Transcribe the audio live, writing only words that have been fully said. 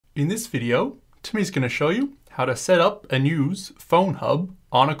In this video, Timmy's going to show you how to set up and use Phone Hub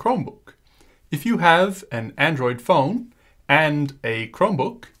on a Chromebook. If you have an Android phone and a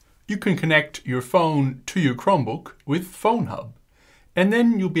Chromebook, you can connect your phone to your Chromebook with Phone Hub. And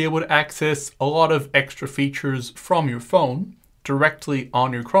then you'll be able to access a lot of extra features from your phone directly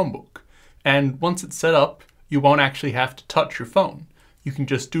on your Chromebook. And once it's set up, you won't actually have to touch your phone. You can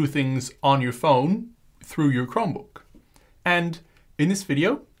just do things on your phone through your Chromebook. And in this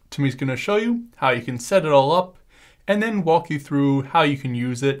video, Timmy's going to show you how you can set it all up and then walk you through how you can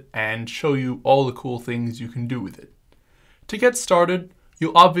use it and show you all the cool things you can do with it. To get started,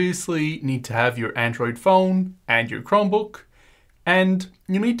 you'll obviously need to have your Android phone and your Chromebook, and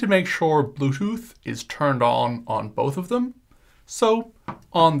you need to make sure Bluetooth is turned on both of them. So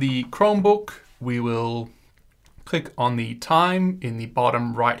on the Chromebook, we will click on the time in the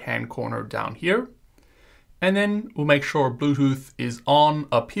bottom right-hand corner down here. And then we'll make sure Bluetooth is on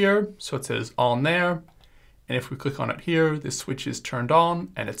up here, so it says on there. And if we click on it here, this switch is turned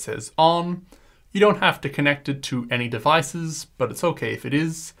on and it says on. You don't have to connect it to any devices, but it's okay if it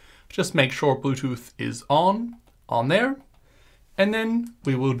is. Just make sure Bluetooth is on there. And then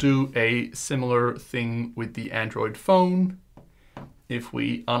we will do a similar thing with the Android phone. If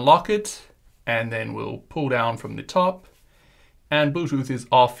we unlock it, and then we'll pull down from the top, and Bluetooth is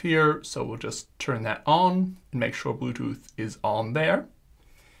off here, so we'll just turn that on and make sure Bluetooth is on there.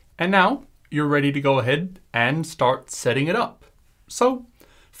 And now you're ready to go ahead and start setting it up. So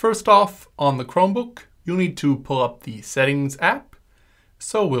first off, on the Chromebook, you'll need to pull up the Settings app.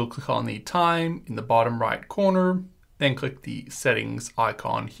 So we'll click on the time in the bottom right corner, then click the Settings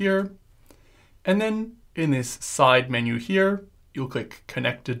icon here. And then in this side menu here, you'll click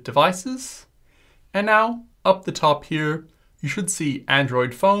Connected Devices. And now up the top here, you should see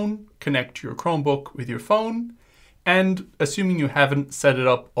Android phone, connect your Chromebook with your phone, and assuming you haven't set it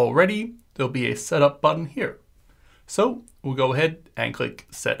up already, there'll be a setup button here. So we'll go ahead and click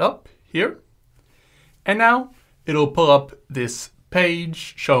Set Up here. And now it'll pull up this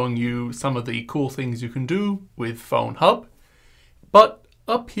page showing you some of the cool things you can do with Phone Hub. But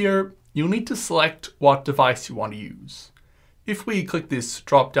up here, you'll need to select what device you want to use. If we click this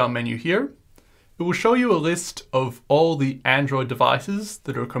drop-down menu here, it will show you a list of all the Android devices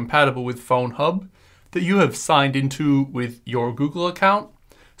that are compatible with Phone Hub that you have signed into with your Google account.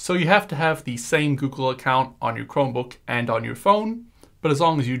 So you have to have the same Google account on your Chromebook and on your phone, but as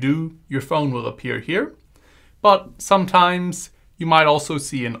long as you do, your phone will appear here. But sometimes you might also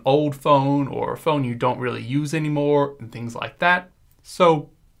see an old phone or a phone you don't really use anymore and things like that. So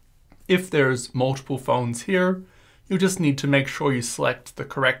if there's multiple phones here, you just need to make sure you select the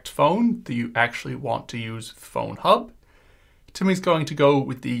correct phone that you actually want to use with Phone Hub. Timmy's going to go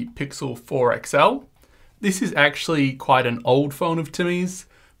with the Pixel 4 XL. This is actually quite an old phone of Timmy's,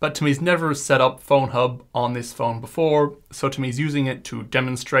 but Timmy's never set up Phone Hub on this phone before, so Timmy's using it to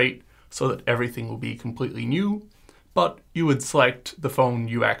demonstrate so that everything will be completely new. But you would select the phone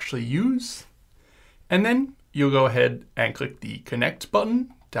you actually use, and then you'll go ahead and click the Connect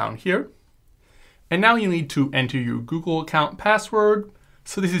button down here. And now you need to enter your Google account password.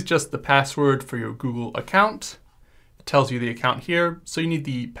 So this is just the password for your Google account. It tells you the account here. So you need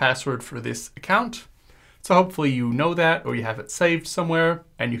the password for this account. So hopefully you know that or you have it saved somewhere,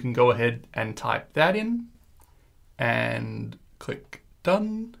 and you can go ahead and type that in and click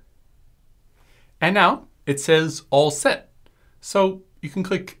Done. And now it says all set. So you can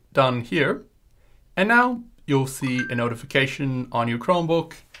click Done here. And now you'll see a notification on your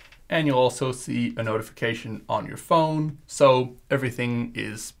Chromebook, and you'll also see a notification on your phone. So everything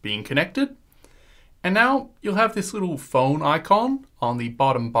is being connected. And now you'll have this little phone icon on the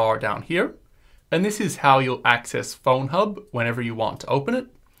bottom bar down here. And this is how you'll access Phone Hub whenever you want to open it.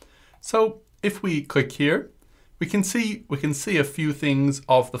 So if we click here, we can see a few things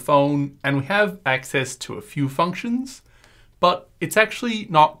of the phone, and we have access to a few functions, but it's actually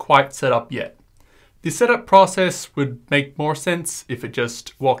not quite set up yet. The setup process would make more sense if it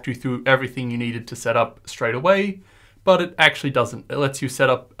just walked you through everything you needed to set up straight away, but it actually doesn't. It lets you set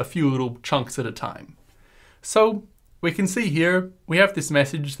up a few little chunks at a time. So we can see here, we have this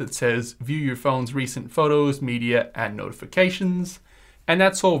message that says view your phone's recent photos, media, and notifications. And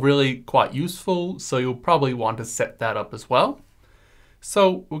that's all really quite useful, so you'll probably want to set that up as well.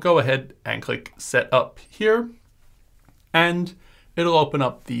 So we'll go ahead and click Set Up here, and it'll open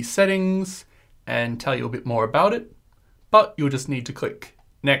up the settings and tell you a bit more about it, but you'll just need to click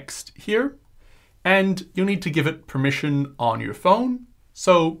Next here, and you'll need to give it permission on your phone.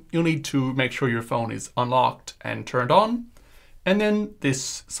 So you'll need to make sure your phone is unlocked and turned on, and then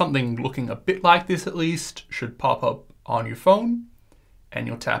something looking a bit like this at least should pop up on your phone. and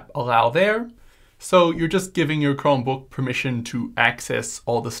you'll tap allow there. So you're just giving your Chromebook permission to access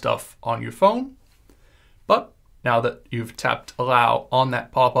all the stuff on your phone. But now that you've tapped allow on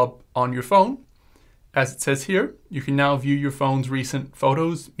that pop-up on your phone, as it says here, you can now view your phone's recent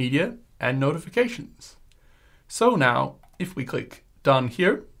photos, media, and notifications. So now if we click done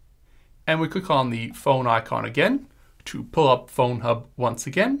here, and we click on the phone icon again to pull up Phone Hub once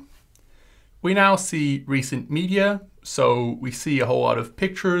again, we now see recent media. So we see a whole lot of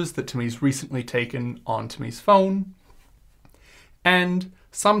pictures that Timmy's recently taken on Timmy's phone. And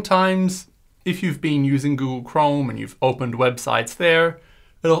sometimes if you've been using Google Chrome and you've opened websites there,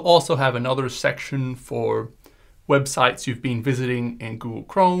 it'll also have another section for websites you've been visiting in Google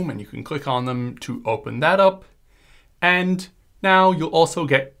Chrome, and you can click on them to open that up. And now you'll also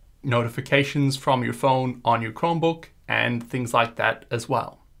get notifications from your phone on your Chromebook and things like that as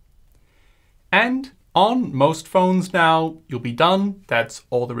well. And on most phones now, you'll be done. That's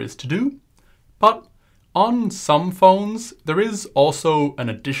all there is to do. But on some phones, there is also an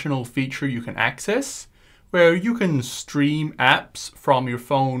additional feature you can access where you can stream apps from your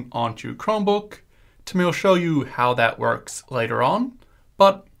phone onto your Chromebook. Timmy will show you how that works later on.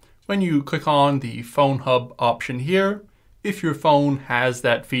 But when you click on the Phone Hub option here, if your phone has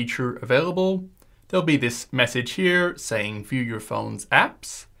that feature available, there'll be this message here saying view your phone's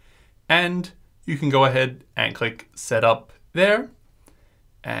apps, and you can go ahead and click set up there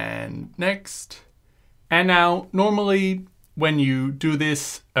and next. And now normally when you do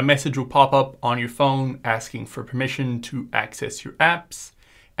this, a message will pop up on your phone asking for permission to access your apps,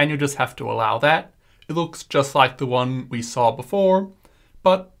 and you'll just have to allow that. It looks just like the one we saw before,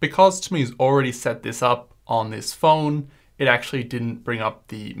 but because Timmy's already set this up on this phone, it actually didn't bring up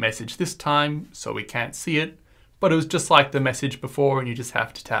the message this time, so we can't see it. But it was just like the message before, and you just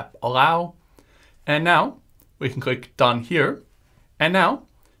have to tap allow. And now we can click done here. And now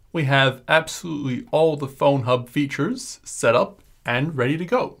we have absolutely all the Phone Hub features set up and ready to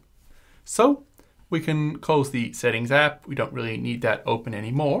go. So we can close the settings app. We don't really need that open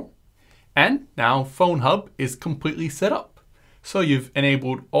anymore. And now Phone Hub is completely set up. So you've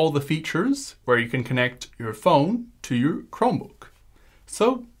enabled all the features where you can connect your phone to your Chromebook.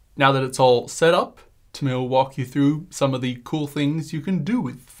 So now that it's all set up, Timmy will walk you through some of the cool things you can do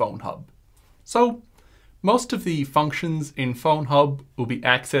with Phone Hub. So most of the functions in Phone Hub will be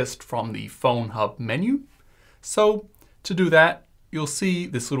accessed from the Phone Hub menu. So to do that, you'll see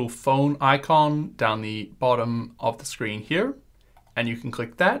this little phone icon down the bottom of the screen here, and you can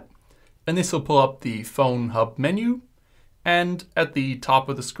click that, and this will pull up the Phone Hub menu. And at the top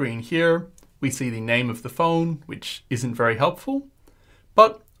of the screen here, we see the name of the phone, which isn't very helpful,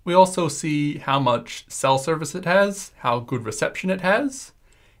 but we also see how much cell service it has, how good reception it has,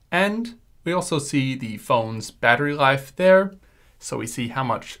 and we also see the phone's battery life there. So we see how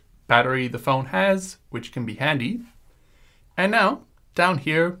much battery the phone has, which can be handy. And now down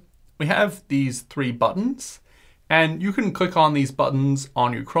here, we have these 3 buttons, and you can click on these buttons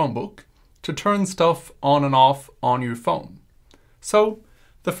on your Chromebook to turn stuff on and off on your phone. So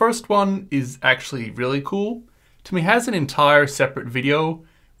the first one is actually really cool. Timmy has an entire separate video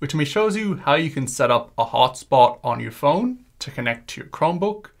where Timmy shows you how you can set up a hotspot on your phone to connect to your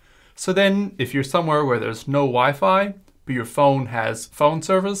Chromebook. So then if you're somewhere where there's no Wi-Fi, but your phone has phone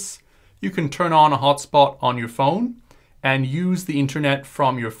service, you can turn on a hotspot on your phone and use the internet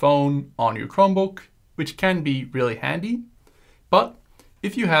from your phone on your Chromebook, which can be really handy. But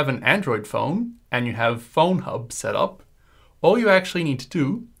if you have an Android phone and you have Phone Hub set up, all you actually need to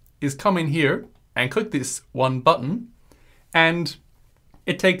do is come in here and click this one button, and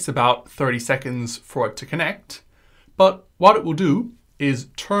it takes about 30 seconds for it to connect. But what it will do is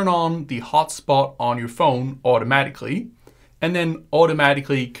turn on the hotspot on your phone automatically, and then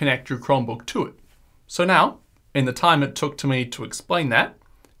automatically connect your Chromebook to it. So now, in the time it took to me to explain that,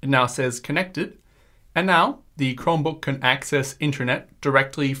 it now says connected, and now the Chromebook can access internet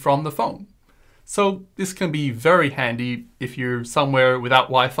directly from the phone. So this can be very handy if you're somewhere without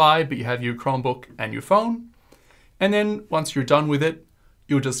Wi-Fi, but you have your Chromebook and your phone. And then once you're done with it,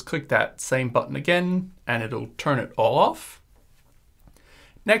 you'll just click that same button again, and it'll turn it all off.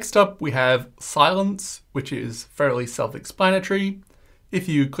 Next up, we have silence, which is fairly self-explanatory. If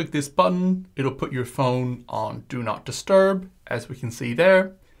you click this button, it'll put your phone on Do Not Disturb, as we can see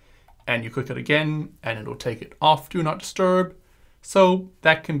there. And you click it again, and it'll take it off Do Not Disturb. So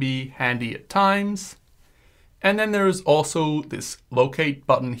that can be handy at times. And then there's also this locate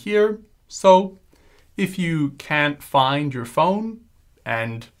button here. So if you can't find your phone,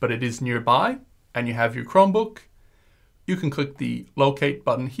 but it is nearby, and you have your Chromebook, you can click the locate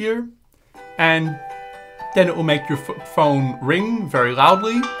button here, and then it will make your phone ring very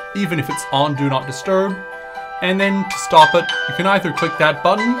loudly, even if it's on Do Not Disturb. And then to stop it, you can either click that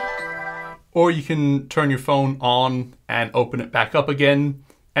button, or you can turn your phone on and open it back up again,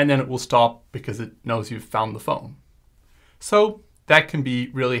 and then it will stop because it knows you've found the phone. So that can be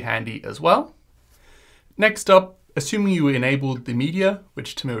really handy as well. Next up, assuming you enabled the media,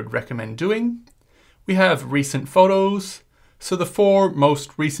 which Timmy would recommend doing, we have recent photos. So the 4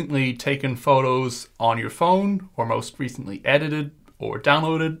 most recently taken photos on your phone, or most recently edited or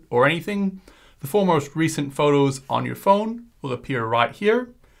downloaded or anything, the 4 most recent photos on your phone will appear right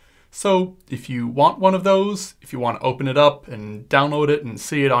here. So if you want one of those, if you want to open it up and download it and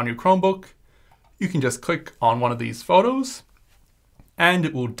see it on your Chromebook, you can just click on one of these photos and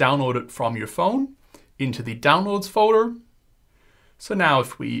it will download it from your phone into the Downloads folder. So now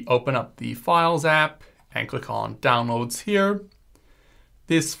if we open up the Files app and click on Downloads here,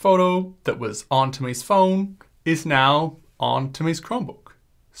 this photo that was on Timmy's phone is now on Timmy's Chromebook.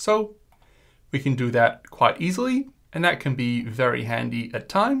 So we can do that quite easily, and that can be very handy at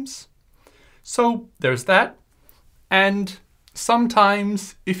times. So there's that. And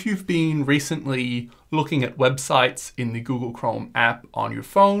sometimes if you've been recently looking at websites in the Google Chrome app on your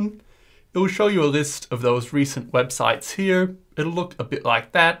phone, it will show you a list of those recent websites here. It'll look a bit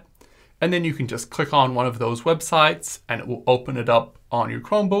like that. And then you can just click on one of those websites and it will open it up on your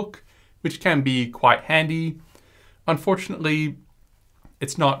Chromebook, which can be quite handy. Unfortunately,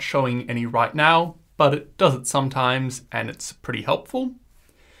 it's not showing any right now, but it does it sometimes and it's pretty helpful.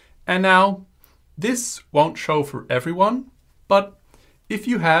 And now, this won't show for everyone, but if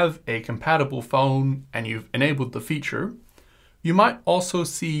you have a compatible phone and you've enabled the feature, you might also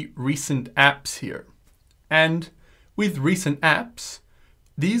see recent apps here. And with recent apps,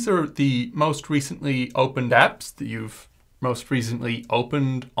 these are the most recently opened apps that you've most recently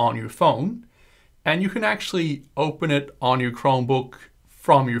opened on your phone, and you can actually open it on your Chromebook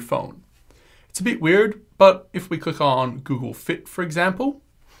from your phone. It's a bit weird, but if we click on Google Fit, for example,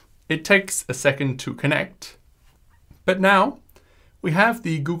 it takes a second to connect. But now we have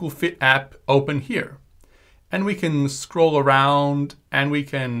the Google Fit app open here, and we can scroll around and we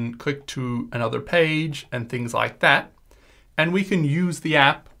can click to another page and things like that. And we can use the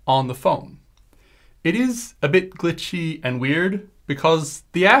app on the phone. It is a bit glitchy and weird because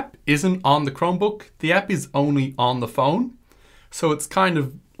the app isn't on the Chromebook, the app is only on the phone. So it's kind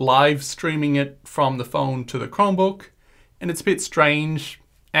of live streaming it from the phone to the Chromebook, and it's a bit strange.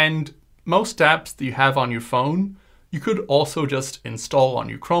 And most apps that you have on your phone, you could also just install on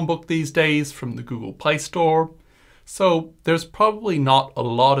your Chromebook these days from the Google Play Store. So there's probably not a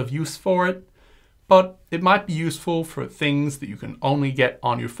lot of use for it, but it might be useful for things that you can only get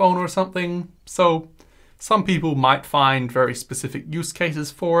on your phone or something. So some people might find very specific use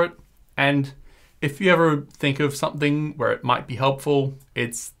cases for it. And if you ever think of something where it might be helpful,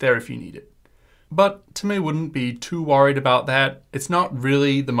 it's there if you need it. But Timmy wouldn't be too worried about that. It's not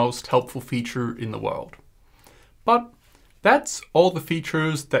really the most helpful feature in the world. But that's all the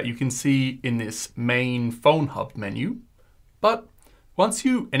features that you can see in this main Phone Hub menu. But once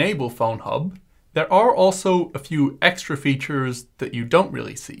you enable Phone Hub, there are also a few extra features that you don't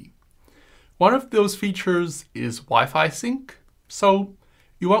really see. One of those features is Wi-Fi Sync. So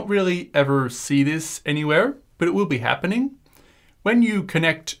you won't really ever see this anywhere, but it will be happening. When you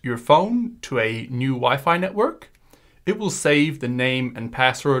connect your phone to a new Wi-Fi network, it will save the name and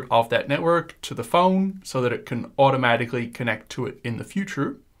password of that network to the phone so that it can automatically connect to it in the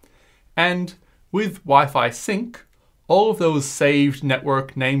future. And with Wi-Fi Sync, all of those saved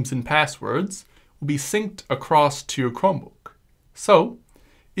network names and passwords will be synced across to your Chromebook. So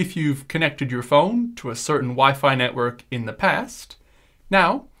if you've connected your phone to a certain Wi-Fi network in the past,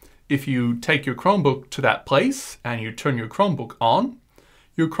 now if you take your Chromebook to that place and you turn your Chromebook on,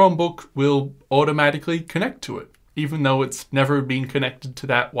 your Chromebook will automatically connect to it, even though it's never been connected to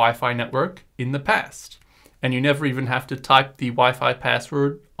that Wi-Fi network in the past. And you never even have to type the Wi-Fi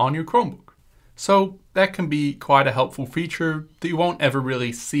password on your Chromebook. So that can be quite a helpful feature that you won't ever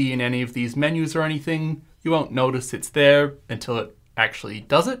really see in any of these menus or anything. You won't notice it's there until it actually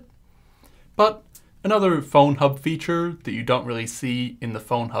does it. But another Phone Hub feature that you don't really see in the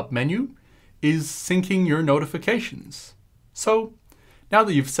Phone Hub menu is syncing your notifications. So now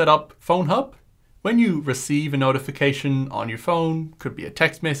that you've set up Phone Hub, when you receive a notification on your phone, could be a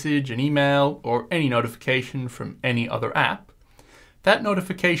text message, an email, or any notification from any other app, that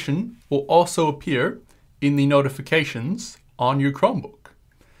notification will also appear in the notifications on your Chromebook.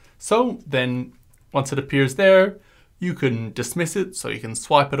 So then once it appears there, you can dismiss it, so you can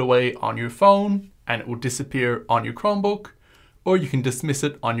swipe it away on your phone and it will disappear on your Chromebook, or you can dismiss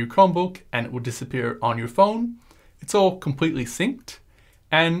it on your Chromebook and it will disappear on your phone. It's all completely synced,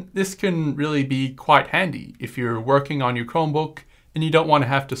 and this can really be quite handy if you're working on your Chromebook and you don't want to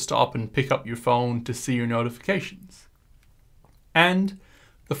have to stop and pick up your phone to see your notifications. And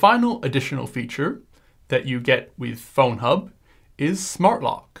the final additional feature that you get with Phone Hub is Smart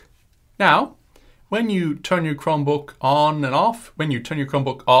Lock. Now, when you turn your Chromebook on and off, when you turn your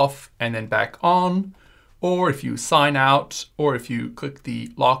Chromebook off and then back on, or if you sign out, or if you click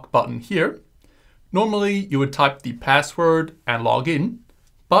the lock button here, normally you would type the password and log in,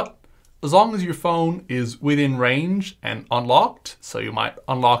 but as long as your phone is within range and unlocked, so you might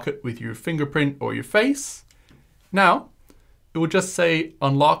unlock it with your fingerprint or your face, now it will just say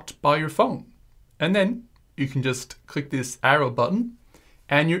unlocked by your phone. And then you can just click this arrow button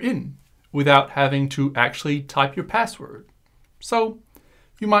and you're in without having to actually type your password. So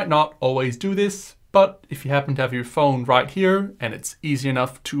you might not always do this, but if you happen to have your phone right here and it's easy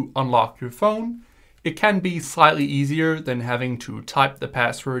enough to unlock your phone, it can be slightly easier than having to type the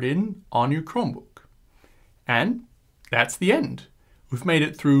password in on your Chromebook. And that's the end. We've made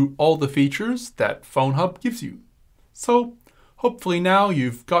it through all the features that Phone Hub gives you. So hopefully now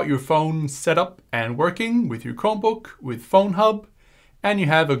you've got your phone set up and working with your Chromebook with Phone Hub, and you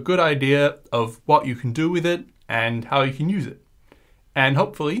have a good idea of what you can do with it and how you can use it. And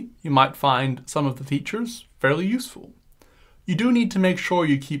hopefully you might find some of the features fairly useful. You do need to make sure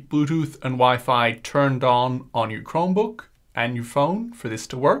you keep Bluetooth and Wi-Fi turned on your Chromebook and your phone for this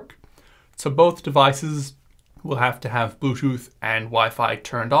to work. So both devices will have to have Bluetooth and Wi-Fi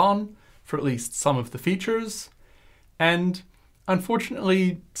turned on for at least some of the features. And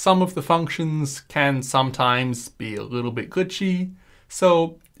unfortunately, some of the functions can sometimes be a little bit glitchy.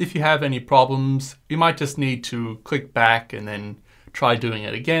 So if you have any problems, you might just need to click back and then try doing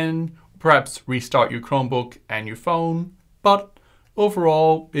it again, perhaps restart your Chromebook and your phone. But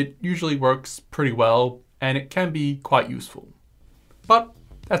overall, it usually works pretty well and it can be quite useful. But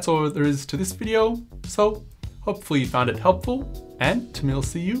that's all there is to this video. So hopefully you found it helpful, and Timmy will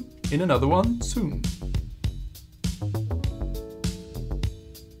see you in another one soon.